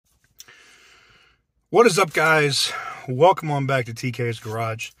What is up, guys? Welcome on back to TK's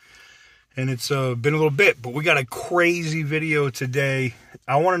Garage. And it's been a little bit, but we got a crazy video today.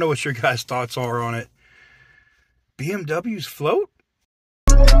 I want to know what your guys' thoughts are on it. BMW's Float?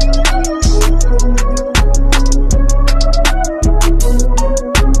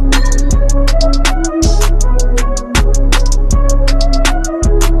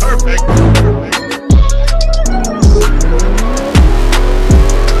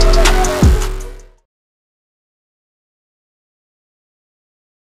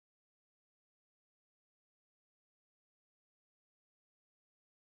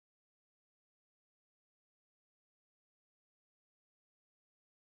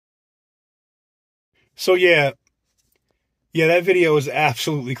 So yeah, that video is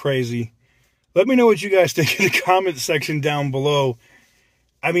absolutely crazy. Let me know what you guys think in the comment section down below.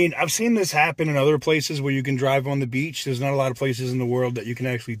 I mean, I've seen this happen in other places where you can drive on the beach. There's not a lot of places in the world that you can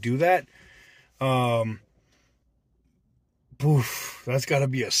actually do that. That's got to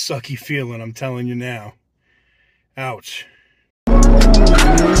be a sucky feeling, I'm telling you now. Ouch.